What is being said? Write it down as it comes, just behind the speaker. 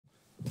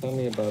Tell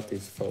me about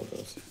these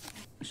photos.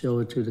 Show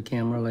it to the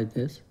camera like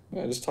this.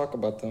 Yeah, just talk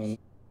about them.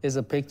 Here's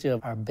a picture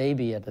of our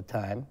baby at the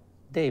time,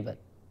 David.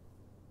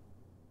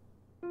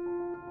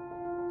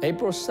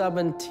 April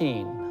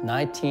 17,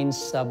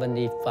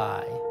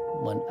 1975,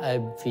 when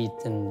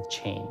everything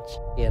changed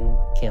in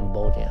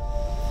Cambodia.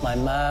 My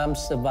mom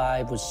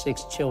survived with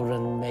 6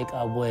 children, make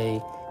our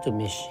way to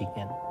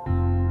Michigan.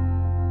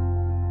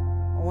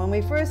 When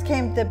we first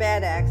came to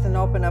Bad Axe and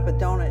opened up a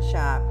donut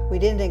shop, we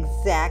didn't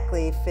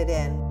exactly fit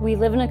in. We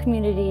live in a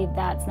community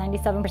that's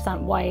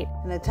 97% white.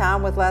 In a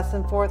town with less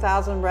than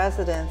 4,000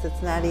 residents,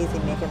 it's not easy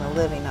making a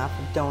living off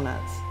of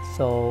donuts.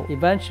 So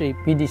eventually,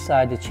 we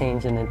decided to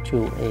change it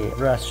into a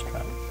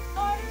restaurant.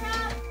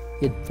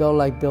 It felt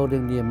like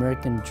building the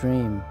American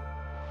dream.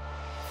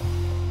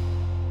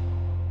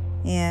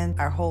 And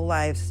our whole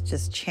lives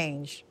just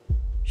changed,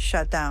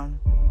 shut down.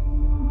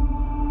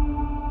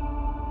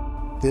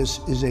 This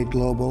is a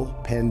global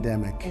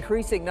pandemic.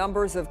 Increasing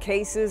numbers of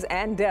cases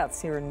and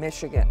deaths here in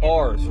Michigan.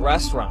 Bars,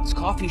 restaurants,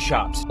 coffee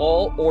shops,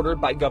 all ordered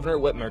by Governor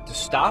Whitmer to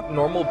stop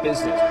normal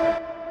business.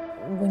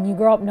 When you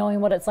grow up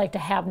knowing what it's like to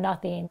have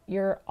nothing,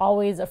 you're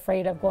always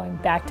afraid of going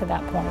back to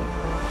that point.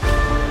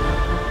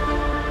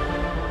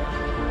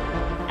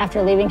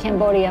 After leaving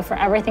Cambodia for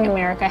everything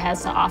America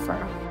has to offer,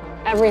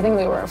 everything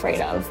we were afraid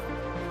of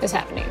is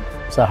happening.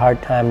 It's a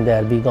hard time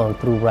that we're going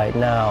through right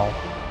now.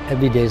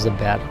 Every day is a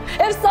battle.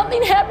 If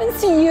something happens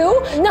to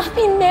you,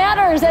 nothing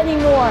matters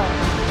anymore.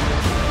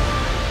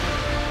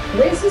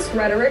 Racist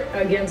rhetoric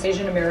against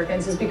Asian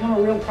Americans has become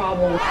a real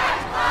problem.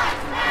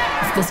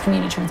 If this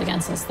community turns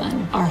against us,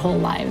 then our whole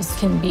lives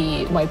can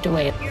be wiped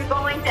away. You're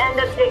going to end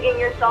up digging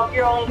yourself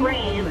your own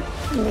grave.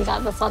 We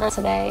got this letter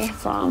today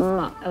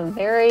from a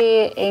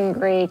very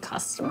angry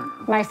customer.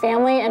 My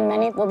family and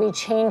many will be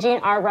changing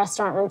our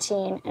restaurant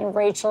routine, and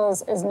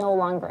Rachel's is no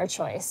longer a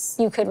choice.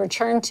 You could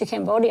return to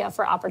Cambodia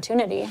for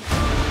opportunity.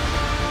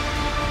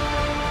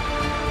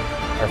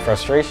 Our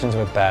frustrations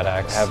with Bad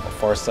Axe have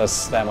forced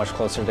us that much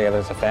closer together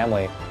as a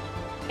family.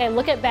 I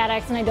look at Bad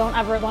Axe and I don't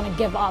ever want to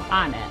give up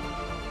on it.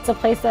 It's a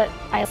place that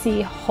I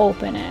see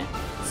hope in it.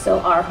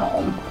 Still our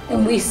home,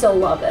 and we still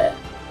love it.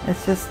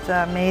 It's just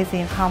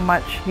amazing how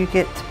much you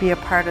get to be a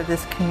part of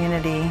this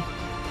community.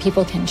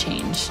 People can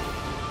change.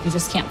 You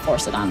just can't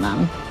force it on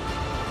them.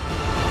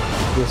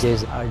 This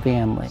is our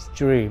family's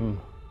dream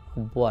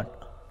of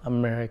what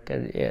America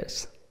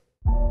is.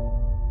 I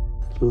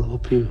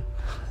love you.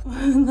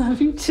 I love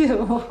you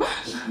too.